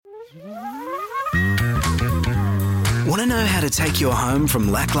Want to know how to take your home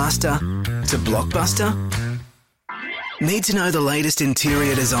from lackluster to blockbuster? Need to know the latest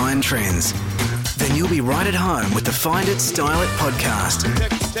interior design trends? Then you'll be right at home with the Find It, Style It podcast,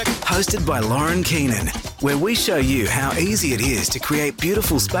 hosted by Lauren Keenan, where we show you how easy it is to create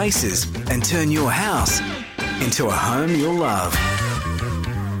beautiful spaces and turn your house into a home you'll love.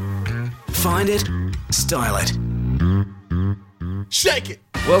 Find it, style it. Shake it!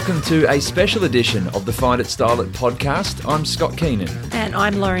 Welcome to a special edition of the Find It, Style It podcast. I'm Scott Keenan. And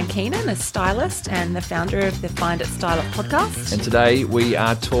I'm Lauren Keenan, a stylist and the founder of the Find It, Style It podcast. And today we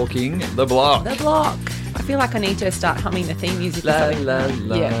are talking The Block. The Block. I feel like I need to start humming the theme music. La la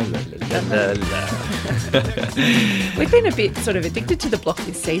la, Yeah. la la la la. We've been a bit sort of addicted to The Block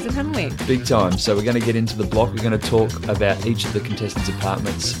this season, haven't we? Big time. So we're going to get into The Block. We're going to talk about each of the contestants'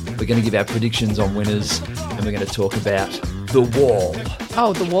 apartments. We're going to give our predictions on winners. And we're going to talk about The Wall.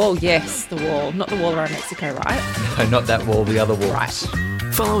 Oh, The Wall, yes, The Wall. Not The Wall around Mexico, right? No, not that wall, the other wall. Right.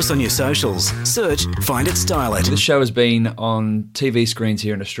 Follow us on your socials. Search Find It, Style It. This show has been on TV screens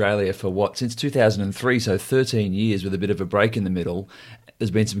here in Australia for since 2003, so 13 years with a bit of a break in the middle.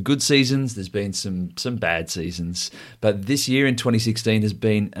 There's been some good seasons, there's been some bad seasons, but this year in 2016 has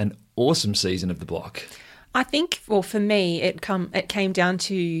been an awesome season of The Block. I think, well, for me, it came down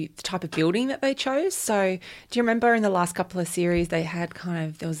to the type of building that they chose. So do you remember in the last couple of series they had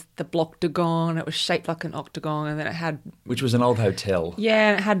there was the Blocktagon, it was shaped like an octagon, and then it had... Which was an old hotel.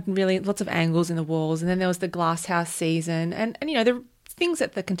 Yeah, and it had really lots of angles in the walls, and then there was the Glass House season, and you know, the things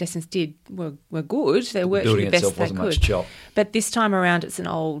that the contestants did were good. They worked building the best itself they wasn't could. much chop. But this time around, it's an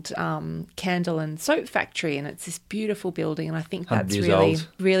old candle and soap factory, and it's this beautiful building. And I think 100 that's years really, old.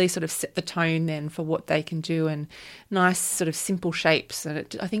 really sort of set the tone then for what they can do, and nice sort of simple shapes.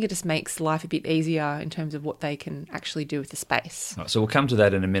 And I think it just makes life a bit easier in terms of what they can actually do with the space. Right, so we'll come to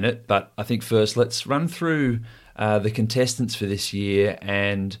that in a minute, but I think first let's run through the contestants for this year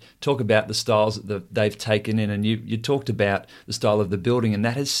and talk about the styles that they've taken in. And you talked about the style of the building, and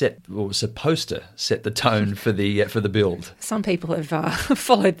that has was supposed to set the tone for the build. Some people have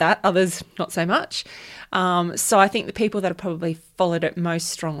followed that, others not so much. So I think the people that have probably followed it most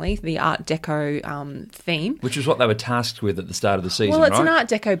strongly, the Art Deco theme. Which was what they were tasked with at the start of the season, Well, it's right? an Art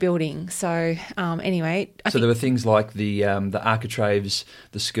Deco building. So anyway, I So think there were things like the architraves,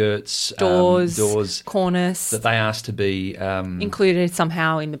 the skirts, doors, cornice, that they asked to be included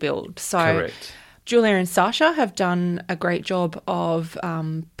somehow in the build. So correct. Julia and Sasha have done a great job of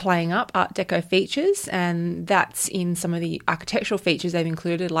playing up Art Deco features, and that's in some of the architectural features they've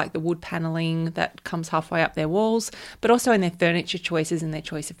included, like the wood panelling that comes halfway up their walls, but also in their furniture choices and their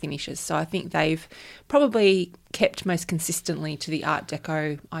choice of finishes. So I think they've probably kept most consistently to the Art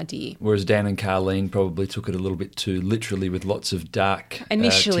Deco idea. Whereas Dan and Carleen probably took it a little bit too literally with lots of dark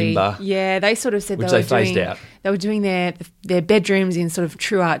Initially, timber. yeah, they sort of said Which they they phased out. They were doing their bedrooms in sort of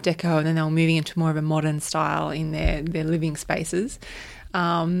true Art Deco, and then they were moving into more of a modern style in their living spaces.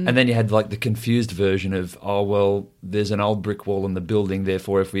 And then you had like the confused version of, oh, well, there's an old brick wall in the building,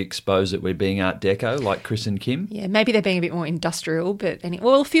 therefore if we expose it, we're being Art Deco, like Chris and Kim. Yeah, maybe they're being a bit more industrial, but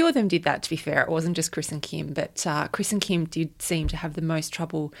well, a few of them did that, to be fair. It wasn't just Chris and Kim, but Chris and Kim did seem to have the most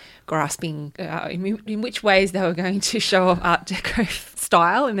trouble grasping in which ways they were going to show off Art Deco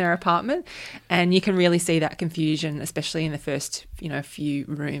style in their apartment. And you can really see that confusion, especially in the first, few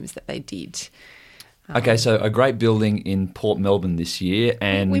rooms that they did. Okay, so a great building in Port Melbourne this year,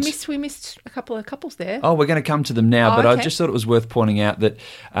 and We missed a couple of couples there. oh, we're going to come to them now, but okay. I just thought it was worth pointing out that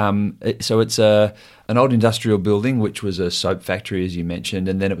it's an old industrial building, which was a soap factory, as you mentioned,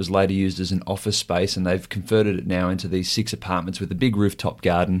 and then it was later used as an office space, and they've converted it now into these 6 apartments with a big rooftop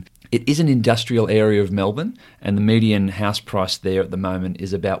garden. It is an industrial area of Melbourne, and the median house price there at the moment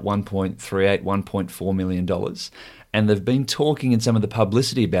is about $1.38, $1.4 million. And they've been talking in some of the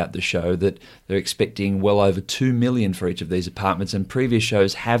publicity about the show that they're expecting well over $2 million for each of these apartments, and previous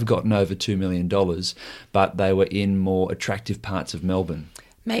shows have gotten over $2 million, but they were in more attractive parts of Melbourne.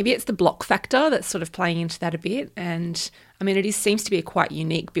 Maybe it's the block factor that's sort of playing into that a bit. And I mean, seems to be a quite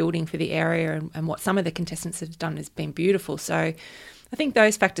unique building for the area, and what some of the contestants have done has been beautiful. So I think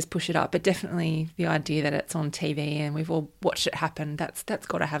those factors push it up, but definitely the idea that it's on TV and we've all watched it happen, that's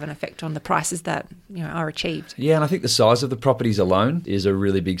got to have an effect on the prices that are achieved. Yeah, and I think the size of the properties alone is a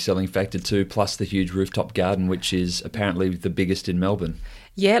really big selling factor too, plus the huge rooftop garden, which is apparently the biggest in Melbourne.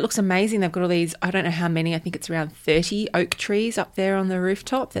 Yeah, it looks amazing. They've got all these, I don't know how many, I think it's around 30 oak trees up there on the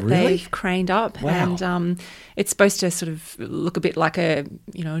rooftop that Really? they've craned up. Wow. And it's supposed to sort of look a bit like a,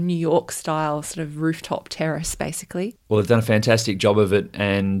 New York style sort of rooftop terrace, basically. Well, they've done a fantastic job of it,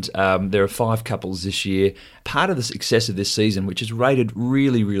 and there are 5 couples this year. Part of the success of this season, which is rated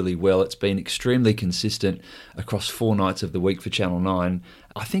really, really well, it's been extremely consistent across 4 nights of the week for Channel 9.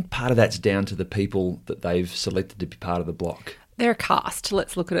 I think part of that's down to the people that they've selected to be part of the block. They're a cast,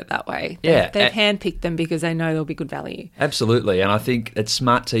 let's look at it that way. Yeah. They've handpicked them because they know they'll be good value. Absolutely, and I think it's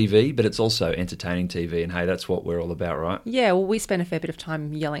smart TV, but it's also entertaining TV, and hey, that's what we're all about, right? Yeah, well, we spend a fair bit of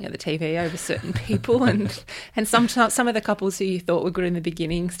time yelling at the TV over certain people, and sometimes some of the couples who you thought were good in the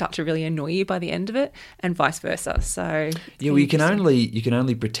beginning start to really annoy you by the end of it, and vice versa. So Yeah, well, you can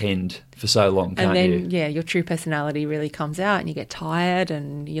only pretend for so long, can't and then you? yeah, your true personality really comes out, and you get tired,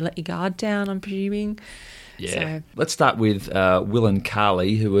 and you let your guard down, I'm presuming. Yeah. So, Let's start with Will and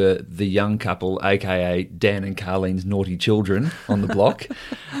Carly, who are the young couple, aka Dan and Carlene's naughty children on the block.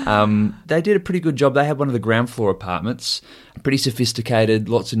 They did a pretty good job. They had one of the ground floor apartments, pretty sophisticated,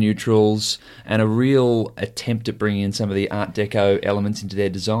 lots of neutrals, and a real attempt at bringing in some of the Art Deco elements into their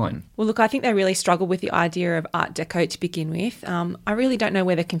design. well, look, I think they really struggled with the idea of Art Deco to begin with. I really don't know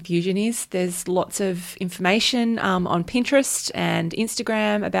where the confusion is. There's lots of information on Pinterest and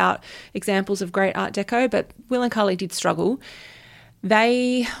Instagram about examples of great Art Deco, but Will and Carly did struggle.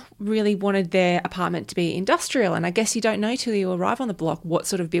 They really wanted their apartment to be industrial, and I guess you don't know till you arrive on the block what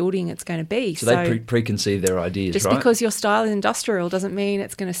sort of building it's going to be. So they preconceived their ideas, just right? because your style is industrial doesn't mean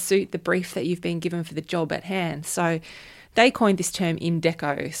it's going to suit the brief that you've been given for the job at hand. So they coined this term in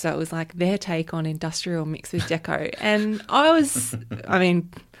deco. So it was like their take on industrial mixed with deco. And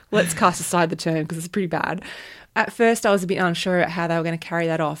let's cast aside the term because it's pretty bad. At first, I was a bit unsure at how they were going to carry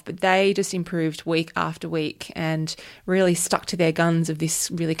that off, but they just improved week after week and really stuck to their guns of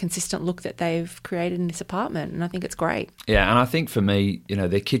this really consistent look that they've created in this apartment, and I think it's great. Yeah, and I think for me,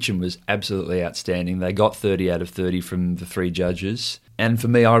 their kitchen was absolutely outstanding. They got 30 out of 30 from the 3 judges. And for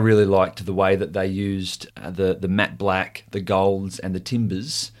me, I really liked the way that they used the matte black, the golds and the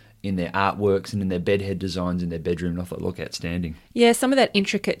timbers in their artworks and in their bedhead designs in their bedroom. And I thought, look, outstanding. Yeah, some of that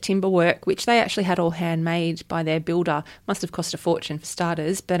intricate timber work, which they actually had all handmade by their builder, must have cost a fortune for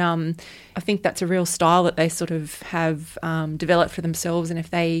starters. But I think that's a real style that they sort of have developed for themselves. And if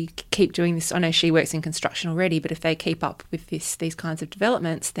they keep doing this, I know she works in construction already, but if they keep up with these kinds of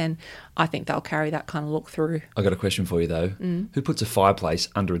developments, then I think they'll carry that kind of look through. I got a question for you though. Who puts a fireplace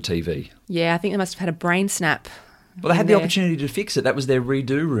under a TV? Yeah, I think they must have had a brain snap. Well, they had the opportunity to fix it. That was their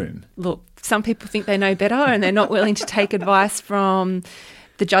redo room. Look, some people think they know better and they're not willing to take advice from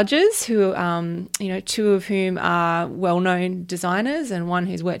the judges, who, 2 of whom are well-known designers and one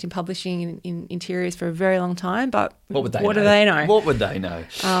who's worked in publishing in interiors for a very long time. But what do they know? What would they know?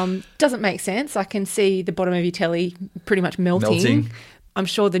 Doesn't make sense. I can see the bottom of your telly pretty much melting. I'm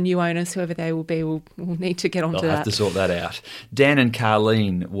sure the new owners, whoever they will be, will need to get onto that. They'll have to sort that out. Dan and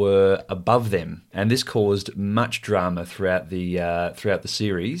Carleen were above them, and this caused much drama throughout the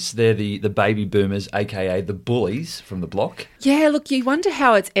series. They're the baby boomers, aka the bullies from the block. Yeah, look, you wonder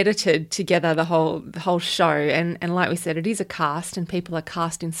how it's edited together, the whole show. And like we said, it is a cast, and people are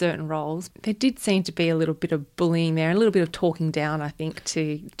cast in certain roles. There did seem to be a little bit of bullying there, a little bit of talking down, I think,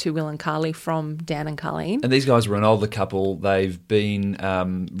 to Will and Carly from Dan and Carleen. And these guys were an older couple. They've been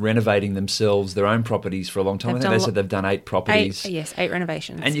renovating themselves, their own properties for a long time. I think they said they've done 8 properties. 8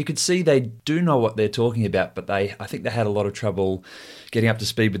 renovations. And you could see they do know what they're talking about, but I think they had a lot of trouble getting up to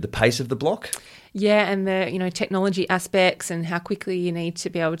speed with the pace of the block. Yeah, and the technology aspects and how quickly you need to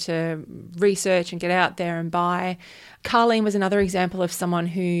be able to research and get out there and buy. Carleen was another example of someone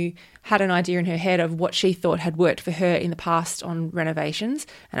who had an idea in her head of what she thought had worked for her in the past on renovations,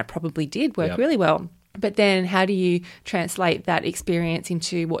 and it probably did work really well. But then how do you translate that experience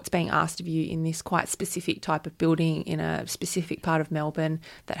into what's being asked of you in this quite specific type of building in a specific part of Melbourne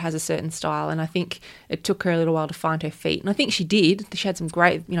that has a certain style? And I think it took her a little while to find her feet. And I think she did. She had some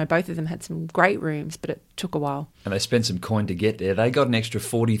great, both of them had some great rooms, but it took a while. And they spent some coin to get there. They got an extra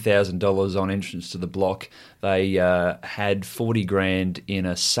 $40,000 on entrance to the block. They had $40,000 in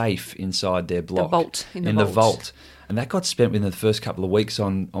a safe inside their block. The vault. In the vault. And that got spent within the first couple of weeks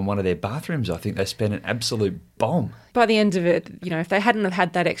on one of their bathrooms. I think they spent an absolute bomb. By the end of it, if they hadn't have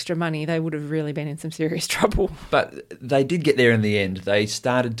had that extra money, they would have really been in some serious trouble. But they did get there in the end. They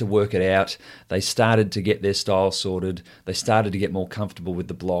started to work it out. They started to get their style sorted. They started to get more comfortable with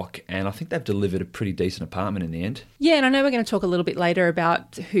the block. And I think they've delivered a pretty decent apartment in the end. Yeah, and I know we're going to talk a little bit later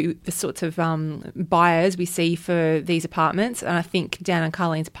about who the sorts of buyers we see for these apartments. And I think Dan and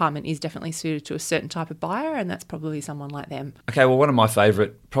Carlene's apartment is definitely suited to a certain type of buyer, and that's probably someone like them. Okay, well,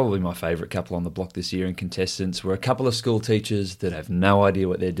 probably my favourite couple on the block this year and contestants were a couple of school teachers that have no idea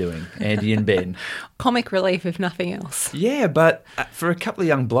what they're doing, Andy and Ben. Comic relief, if nothing else. Yeah, but for a couple of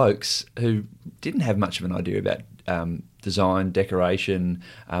young blokes who didn't have much of an idea about design, decoration,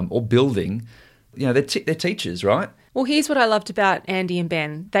 or building, they're teachers, right? Well, here's what I loved about Andy and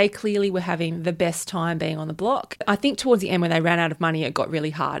Ben. They clearly were having the best time being on the block. I think towards the end when they ran out of money, it got really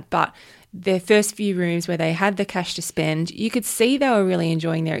hard. But their first few rooms where they had the cash to spend, you could see they were really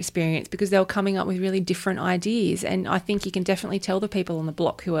enjoying their experience because they were coming up with really different ideas. And I think you can definitely tell the people on the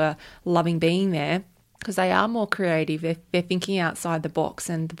block who are loving being there because they are more creative. They're thinking outside the box,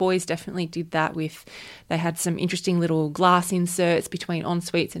 and the boys definitely did that they had some interesting little glass inserts between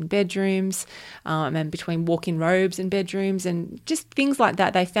en-suites and bedrooms, and between walk-in robes and bedrooms, and just things like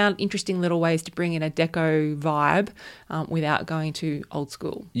that. They found interesting little ways to bring in a deco vibe without going too old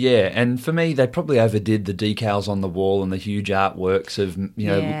school. Yeah, and for me, they probably overdid the decals on the wall and the huge artworks of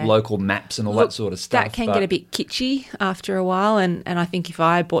local maps and all that sort of stuff. That can get a bit kitschy after a while, and I think if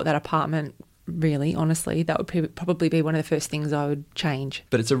I bought that apartment, really, honestly, that would probably be one of the first things I would change.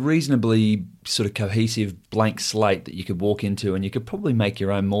 But it's a reasonably sort of cohesive blank slate that you could walk into, and you could probably make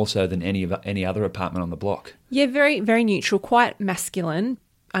your own more so than any other apartment on the block. Yeah, very, very neutral, quite masculine.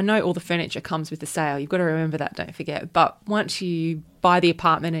 I know all the furniture comes with the sale. You've got to remember that, don't forget. But once you buy the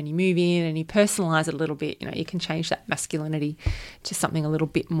apartment and you move in and you personalise it a little bit, you can change that masculinity to something a little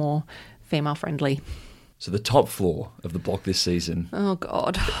bit more female-friendly. So the top floor of the block this season, oh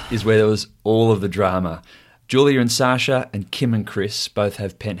God, is where there was all of the drama. Julia and Sasha and Kim and Chris both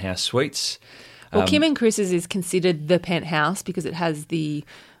have penthouse suites. Well, Kim and Chris's is considered the penthouse because it has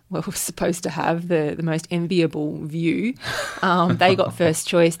we're supposed to have the most enviable view. They got first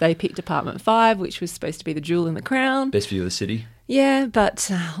choice. They picked apartment 5, which was supposed to be the jewel in the crown. Best view of the city. Yeah,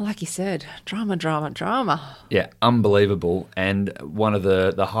 but like you said, drama. Yeah, unbelievable. And one of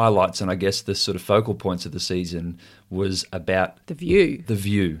the highlights and I guess the sort of focal points of the season was about the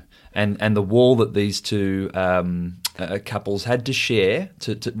view. And the wall that these two couples had to share,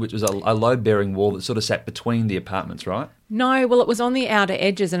 which was a load-bearing wall that sort of sat between the apartments, right? No, well, it was on the outer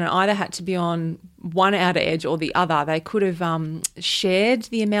edges and it either had to be on one outer edge or the other. They could have shared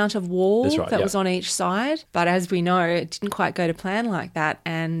the amount of wall was on each side. But as we know, it didn't quite go to plan like that.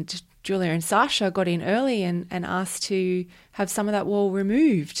 And Julia and Sasha got in early and asked to have some of that wall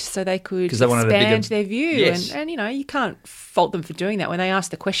removed so they could expand their view. Yes. And, you can't fault them for doing that. When they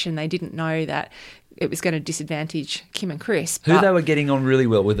asked the question, they didn't know that it was going to disadvantage Kim and Chris. Who they were getting on really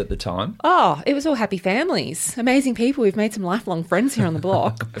well with at the time. Oh, it was all happy families. Amazing people. We've made some lifelong friends here on the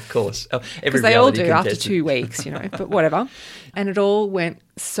block. Of course. Because they all do after 2 weeks, but whatever. And it all went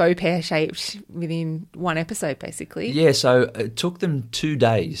so pear-shaped within one episode, basically. Yeah, so it took them 2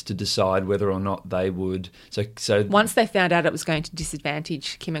 days to decide whether or not they would. So once they found out it was going to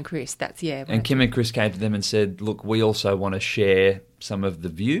disadvantage Kim and Chris, And Kim and Chris came to them and said, look, we also want to share some of the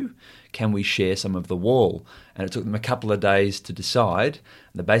view. Can we share some of the wall? And it took them a couple of days to decide.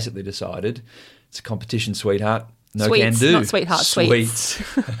 And they basically decided it's a competition, sweetheart. No sweets, can do. Not sweetheart, sweets.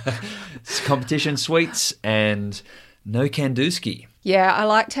 It's competition, sweets, and no can do ski. Yeah, I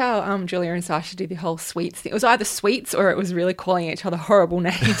liked how Julia and Sasha did the whole sweets thing. It was either sweets or it was really calling each other horrible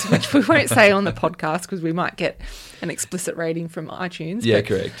names, which we won't say on the podcast because we might get an explicit rating from iTunes. Yeah,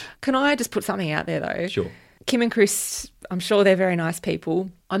 correct. Can I just put something out there, though? Sure. Kim and Chris, I'm sure they're very nice people.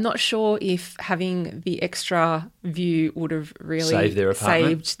 I'm not sure if having the extra view would have really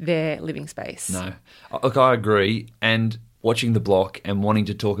saved their living space. No. Look, I agree. And watching the block and wanting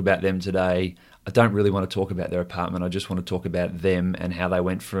to talk about them today, I don't really want to talk about their apartment. I just want to talk about them and how they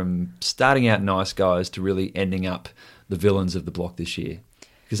went from starting out nice guys to really ending up the villains of the block this year.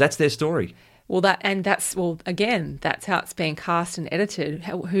 Because that's their story. That's how it's being cast and edited.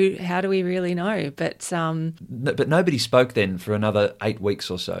 How do we really know? But nobody spoke then for another 8 weeks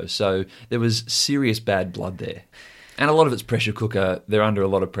or so. So there was serious bad blood there. And a lot of it's pressure cooker. They're under a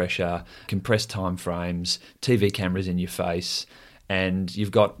lot of pressure, compressed time frames, TV cameras in your face, and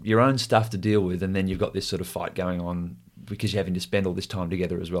you've got your own stuff to deal with, and then you've got this sort of fight going on because you're having to spend all this time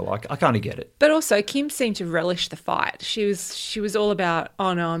together as well. I kind of get it. But also, Kim seemed to relish the fight. She was all about,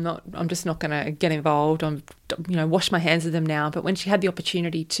 oh no, I'm just not going to get involved. Wash my hands of them now. But when she had the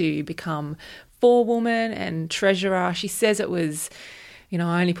opportunity to become forewoman and treasurer, she says it was,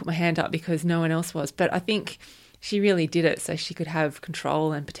 I only put my hand up because no one else was. But I think she really did it so she could have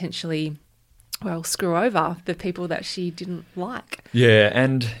control and potentially, screw over the people that she didn't like. Yeah,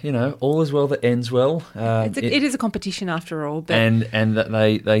 and, all is well that ends well. It is a competition after all. But and that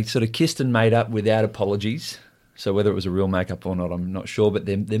they sort of kissed and made up without apologies. So whether it was a real makeup or not, I'm not sure, but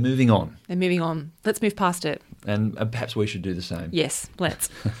they're moving on. They're moving on. Let's move past it. And perhaps we should do the same. Yes, let's.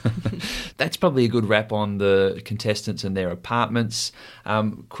 That's probably a good wrap on the contestants and their apartments.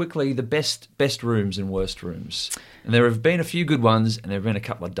 Quickly, the best rooms and worst rooms. And there have been a few good ones, and there have been a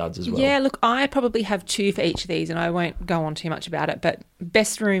couple of duds as well. Yeah, look, I probably have 2 for each of these, and I won't go on too much about it. But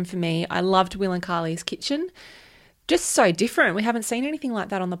best room for me, I loved Will and Carly's kitchen. Just so different. We haven't seen anything like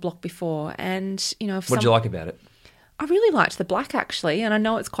that on the block before. And, what did you like about it? I really liked the black, actually, and I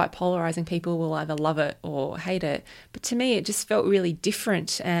know it's quite polarising. People will either love it or hate it. But to me, it just felt really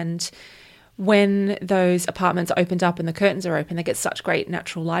different. And when those apartments opened up and the curtains are open, they get such great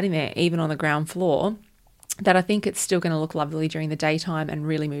natural light in there, even on the ground floor, that I think it's still going to look lovely during the daytime and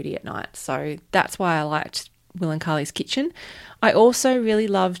really moody at night. So that's why I liked Will and Carly's kitchen. I also really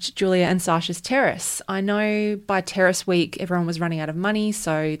loved Julia and Sasha's terrace. I know by terrace week, everyone was running out of money,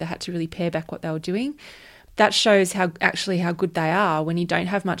 so they had to really pare back what they were doing. That shows how good they are when you don't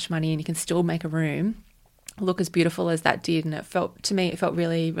have much money and you can still make a room look as beautiful as that did. And it felt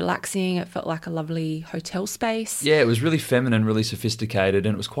really relaxing. It felt like a lovely hotel space. Yeah, it was really feminine, really sophisticated,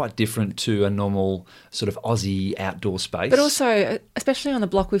 and it was quite different to a normal sort of Aussie outdoor space. But also, especially on the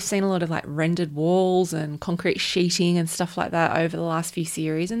block, we've seen a lot of like rendered walls and concrete sheeting and stuff like that over the last few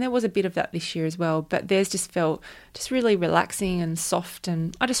series. And there was a bit of that this year as well. But theirs just felt just really relaxing and soft,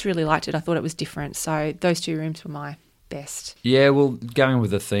 and I just really liked it. I thought it was different. So those 2 rooms were my best. Yeah, well, going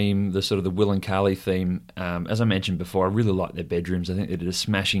with the theme, the sort of the Will and Carly theme, as I mentioned before, I really like their bedrooms. I think they did a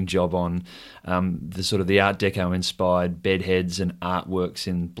smashing job on the sort of the Art Deco inspired bed heads and artworks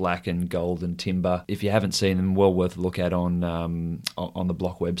in black and gold and timber. If you haven't seen them, well worth a look at on the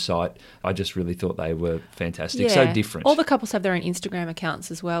Block website. I just really thought they were fantastic. Yeah. So different. All the couples have their own Instagram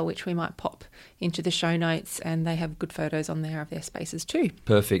accounts as well, which we might pop into the show notes, and they have good photos on there of their spaces too.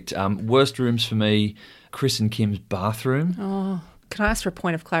 Perfect. Worst rooms for me, Chris and Kim's bathroom. Oh, can I ask for a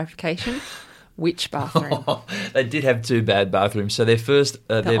point of clarification? Which bathroom? They did have 2 bad bathrooms. So their first,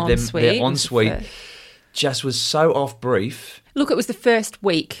 their ensuite just was so off brief. Look, it was the first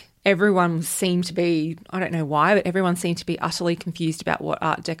week. Everyone seemed to be, I don't know why, but everyone seemed to be utterly confused about what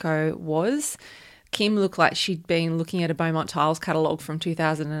Art Deco was. Kim looked like she'd been looking at a Beaumont Tiles catalogue from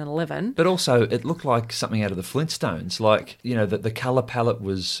 2011. But also, it looked like something out of the Flintstones. Like, the colour palette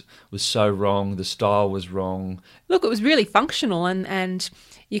was so wrong, the style was wrong. Look, it was really functional, and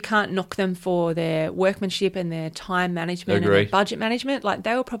you can't knock them for their workmanship and their time management and their budget management. Like,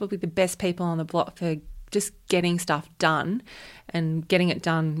 they were probably the best people on the block for just getting stuff done and getting it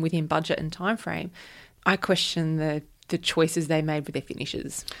done within budget and time frame. I question the choices they made with their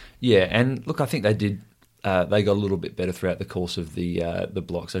finishes. Yeah, and look, I think they did. They got a little bit better throughout the course of the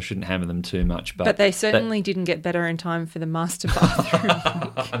blocks. I shouldn't hammer them too much, but they certainly didn't get better in time for the master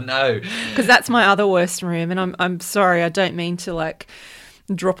bathroom. No, because that's my other worst room, and I'm sorry, I don't mean to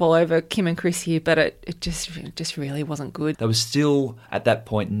drop all over Kim and Chris here, but it just really wasn't good. They were still at that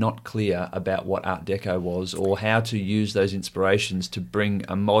point not clear about what Art Deco was or how to use those inspirations to bring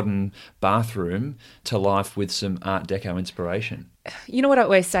a modern bathroom to life with some Art Deco inspiration. You know what I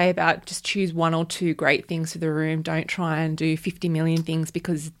always say about just choose 1 or 2 great things for the room. Don't try and do 50 million things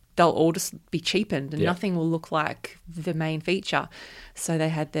because they'll all just be cheapened and nothing will look like the main feature. So they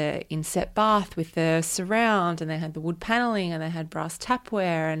had the inset bath with the surround, and they had the wood paneling, and they had brass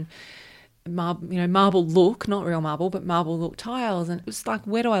tapware and marble look, not real marble, but marble look tiles. And it was like,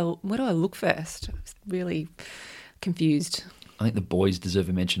 where do I look first? I was really confused. I think the boys deserve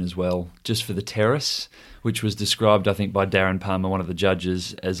a mention as well, just for the terrace, which was described, I think, by Darren Palmer, one of the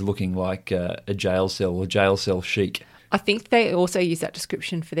judges, as looking like a jail cell or jail cell chic. I think they also used that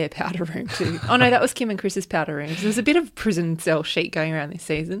description for their powder room too. Oh no, that was Kim and Chris's powder room. There was a bit of prison cell chic going around this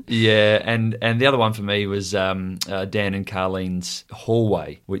season. Yeah, and the other one for me was Dan and Carlene's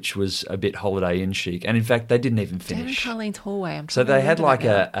hallway, which was a bit Holiday Inn chic. And in fact, they didn't even finish. Dan and Carlene's hallway. So they had like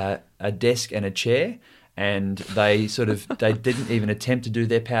a desk and a chair. And they didn't even attempt to do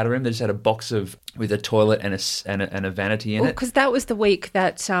their powder room. They just had a box with a toilet and a vanity in it. Because that was the week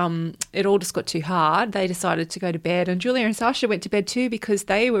that it all just got too hard. They decided to go to bed, and Julia and Sasha went to bed too because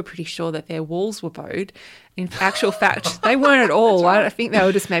they were pretty sure that their walls were bowed. In actual fact, they weren't at all. I think they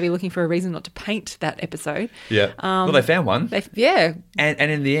were just maybe looking for a reason not to paint that episode. Yeah. Well, they found one. Yeah.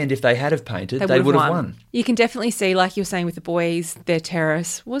 And in the end, if they had have painted, they would have won. You can definitely see, like you were saying with the boys, their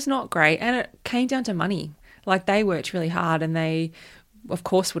terrace was not great. And it came down to money. Like, they worked really hard and they, of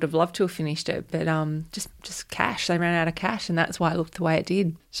course, would have loved to have finished it. But just cash. They ran out of cash, and that's why it looked the way it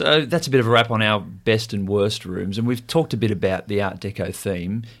did. So that's a bit of a wrap on our best and worst rooms. And we've talked a bit about the Art Deco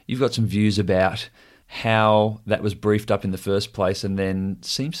theme. You've got some views about how that was briefed up in the first place and then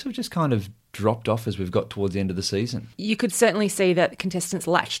seems to have just kind of dropped off as we've got towards the end of the season. You could certainly see that the contestants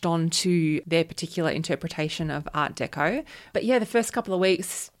latched on to their particular interpretation of Art Deco. But yeah, the first couple of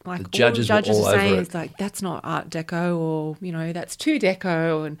weeks, like, the judges all the judges were all are saying over is like, that's not Art Deco, or, you know, that's too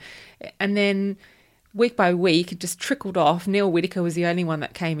Deco. And then week by week, it just trickled off. Neil Whittaker was the only one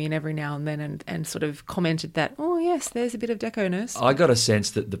that came in every now and then and sort of commented that, oh, yes, there's a bit of Deco-ness. I got a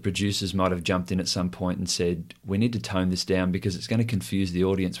sense that the producers might have jumped in at some point and said, we need to tone this down because it's going to confuse the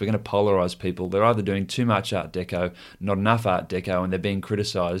audience. We're going to polarise people. They're either doing too much Art Deco, not enough Art Deco, and they're being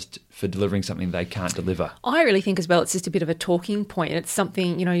criticised for delivering something they can't deliver. I really think as well it's just a bit of a talking point. It's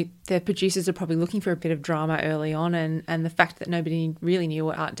something, you know, the producers are probably looking for a bit of drama early on, and the fact that nobody really knew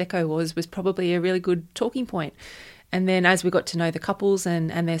what Art Deco was probably a really good talking point. And then as we got to know the couples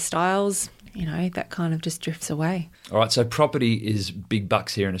and their styles, you know, that kind of just drifts away. All right, so property is big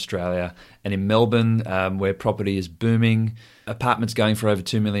bucks here in Australia, and in Melbourne, where property is booming, apartments going for over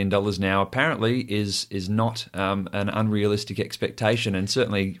 $2 million now apparently is not an unrealistic expectation, and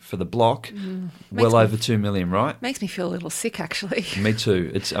certainly for the block, well over $2 million, right? Makes me feel a little sick, actually. Me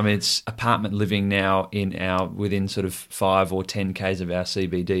too. It's apartment living now within sort of 5 or 10 k's of our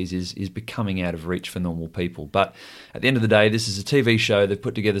CBDs is becoming out of reach for normal people. But at the end of the day, this is a TV show. They've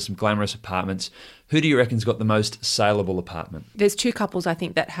put together some glamorous apartments. Who do you reckon's got the most saleable apartment? There's two couples I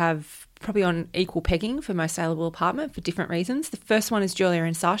think that have probably on equal pegging for most saleable apartment for different reasons. The first one is Julia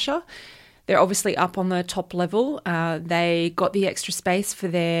and Sasha. They're obviously up on the top level. They got the extra space for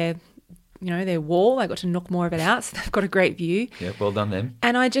their wall. They got to knock more of it out, so they've got a great view. Yeah, well done them.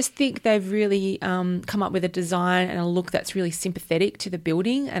 And I just think they've really come up with a design and a look that's really sympathetic to the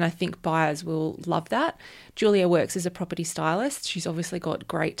building, and I think buyers will love that. Julia works as a property stylist. She's obviously got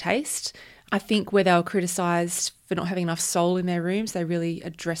great taste. I think where they were criticised for not having enough soul in their rooms, they really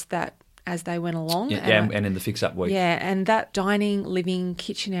addressed that as they went along. And in the fix-up week. Yeah, and that dining, living,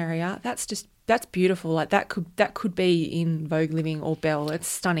 kitchen area, that's beautiful. Like that could be in Vogue Living or Belle. It's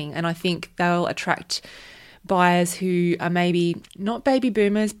stunning, and I think they'll attract buyers who are maybe not baby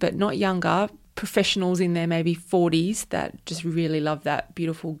boomers but not younger, professionals in their maybe 40s that just really love that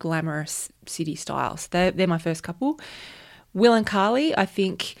beautiful, glamorous city style. So they're my first couple. Will and Carly, I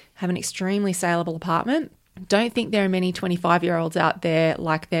think, have an extremely saleable apartment. Don't think there are many 25-year-olds out there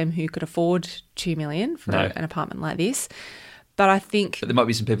like them who could afford $2 million for an apartment like this. But I think... But there might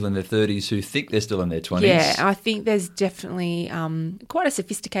be some people in their 30s who think they're still in their 20s. Yeah, I think there's definitely quite a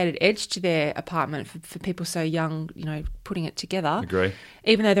sophisticated edge to their apartment for people so young, you know, putting it together. Agree.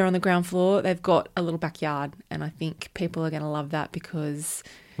 Even though they're on the ground floor, they've got a little backyard, and I think people are going to love that because...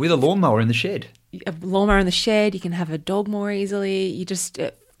 With a lawnmower in the shed. A lawnmower in the shed, you can have a dog more easily.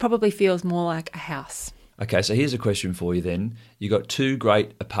 It probably feels more like a house. Okay, so here's a question for you then. You got two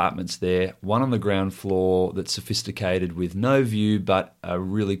great apartments there, one on the ground floor that's sophisticated with no view but a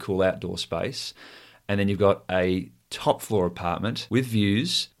really cool outdoor space, and then you've got a top floor apartment with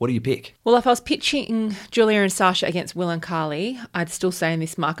views. What do you pick? Well, if I was pitching Julia and Sasha against Will and Carly, I'd still say in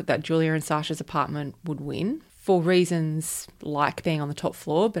this market that Julia and Sasha's apartment would win for reasons like being on the top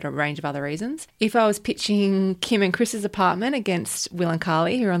floor, but a range of other reasons. If I was pitching Kim and Chris's apartment against Will and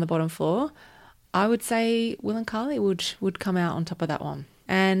Carly, who are on the bottom floor, I would say Will and Carly would come out on top of that one.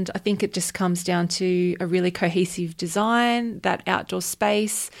 And I think it just comes down to a really cohesive design, that outdoor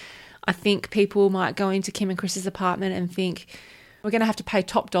space. I think people might go into Kim and Chris's apartment and think, we're going to have to pay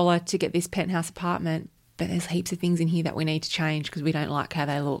top dollar to get this penthouse apartment, but there's heaps of things in here that we need to change because we don't like how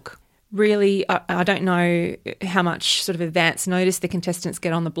they look. Really, I don't know how much sort of advance notice the contestants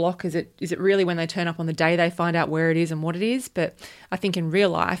get on the block. Is it really when they turn up on the day they find out where it is and what it is? But I think in real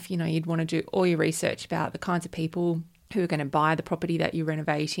life, you know, you'd want to do all your research about the kinds of people who are going to buy the property that you're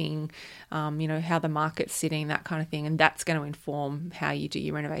renovating, you know, how the market's sitting, that kind of thing. And that's going to inform how you do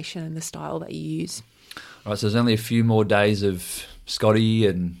your renovation and the style that you use. All right, so there's only a few more days of Scotty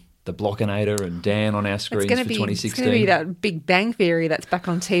and the Blockinator and Dan on our screens for 2016. It's going to be that Big Bang Theory that's back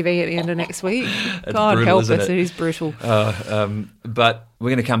on TV at the end of next week. God brutal, help us, it is brutal. But we're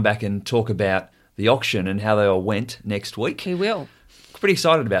going to come back and talk about the auction and how they all went next week. We will. Pretty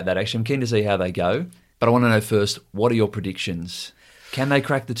excited about that, actually. I'm keen to see how they go. But I want to know first, what are your predictions Can they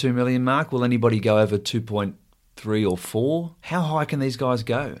crack the 2 million mark? Will anybody go over 2.3 or 4? How high can these guys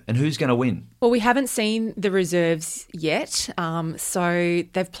go? And who's going to win? Well, we haven't seen the reserves yet. So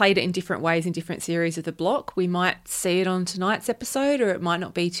they've played it in different ways in different series of the block. We might see it on tonight's episode, or it might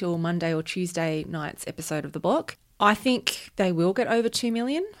not be till Monday or Tuesday night's episode of the block. I think they will get over 2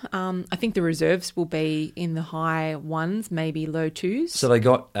 million. I think the reserves will be in the high ones, maybe low twos. So they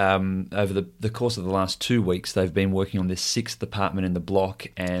got, over the course of the last 2 weeks, they've been working on this 6th apartment in the block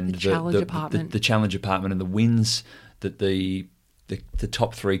and The challenge apartment. The challenge apartment, and the wins that the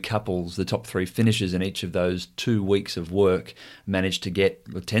top 3 couples, the top 3 finishers in each of those 2 weeks of work managed to get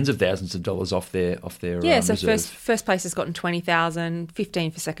tens of thousands of dollars off their so reserve. first place has gotten 20,000,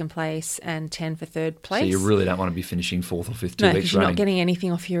 15 for second place, and 10 for third place. So you really don't want to be finishing 4th or 5th 2 No, weeks because you're running. not getting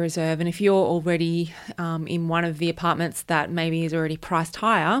anything off your reserve. And if you're already in one of the apartments that maybe is already priced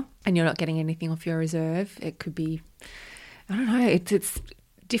higher and you're not getting anything off your reserve, it could be, I don't know, it's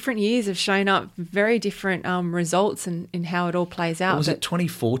different years have shown up very different results in how it all plays out. Was it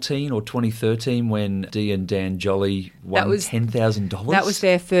 2014 or 2013 when Dee and Dan Jolly won $10,000? That was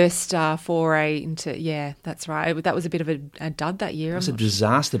their first foray into, yeah, that's right. That was a bit of a dud that year. It was a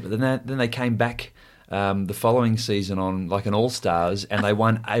disaster, but then they came back the following season on like an All-Stars, and they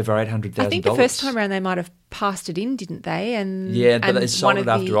won over $800,000. I think the first time around they might have passed it in, didn't they? And yeah, but and they sold it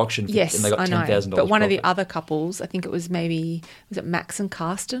after auction, and they got $10,000. But one of the other couples, I think it was Max and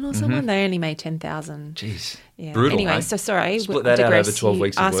Karsten or someone? They only made $10,000. Jeez, yeah. brutal. Anyway, eh? so sorry, Split that out over 12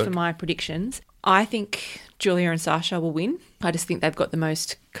 weeks of asked work. for my predictions. I think Julia and Sasha will win. I just think they've got the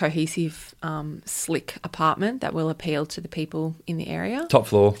most cohesive, slick apartment that will appeal to the people in the area. Top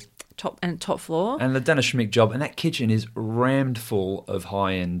floor. Top floor. And they've done a schmick job. And that kitchen is rammed full of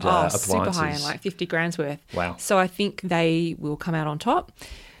high-end appliances. Super high-end, like 50 grand's worth. Wow. So I think they will come out on top.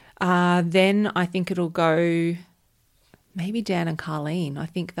 Then I think it'll go maybe Dan and Carleen. I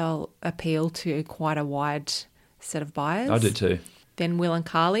think they'll appeal to quite a wide set of buyers. I do too. Then Will and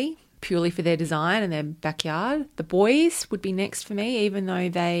Carly, purely for their design and their backyard. The boys would be next for me, even though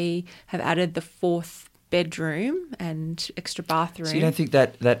they have added the 4th bedroom and extra bathroom. So you don't think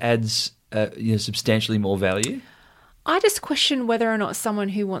that adds substantially more value? I just question whether or not someone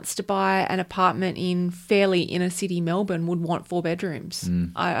who wants to buy an apartment in fairly inner city Melbourne would want 4 bedrooms.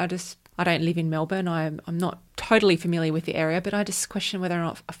 I don't live in Melbourne. I'm not totally familiar with the area, but I just question whether or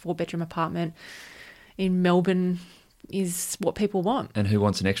not a 4-bedroom apartment in Melbourne is what people want. And who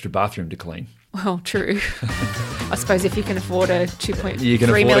wants an extra bathroom to clean? Well, true. I suppose if you can afford a $2.3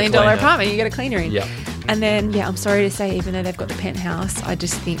 $3 million apartment, you get a cleaner in. Yeah. And then, I'm sorry to say, even though they've got the penthouse, I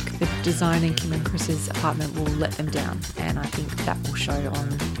just think the design in Kim and Chris's apartment will let them down. And I think that will show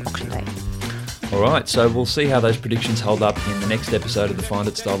on auction day. All right, so we'll see how those predictions hold up in the next episode of the Find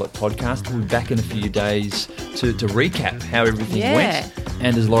It Style It podcast. We'll be back in a few days to recap how everything went.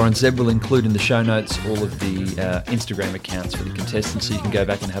 And as Lauren said, we'll include in the show notes all of the Instagram accounts for the contestants, so you can go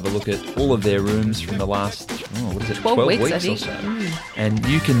back and have a look at all of their rooms from the last 12 weeks I think. or so. And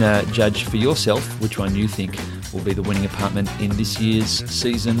you can judge for yourself which one you think will be the winning apartment in this year's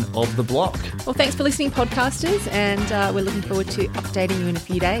season of The Block. Well, thanks for listening, podcasters, and we're looking forward to updating you in a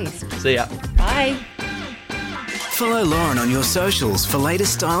few days. See ya. Bye. Follow Lauren on your socials for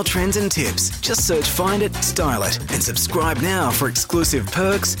latest style trends and tips. Just search Find It, Style It, and subscribe now for exclusive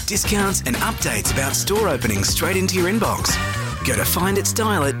perks, discounts, and updates about store openings straight into your inbox. Go to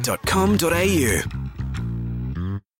finditstyleit.com.au.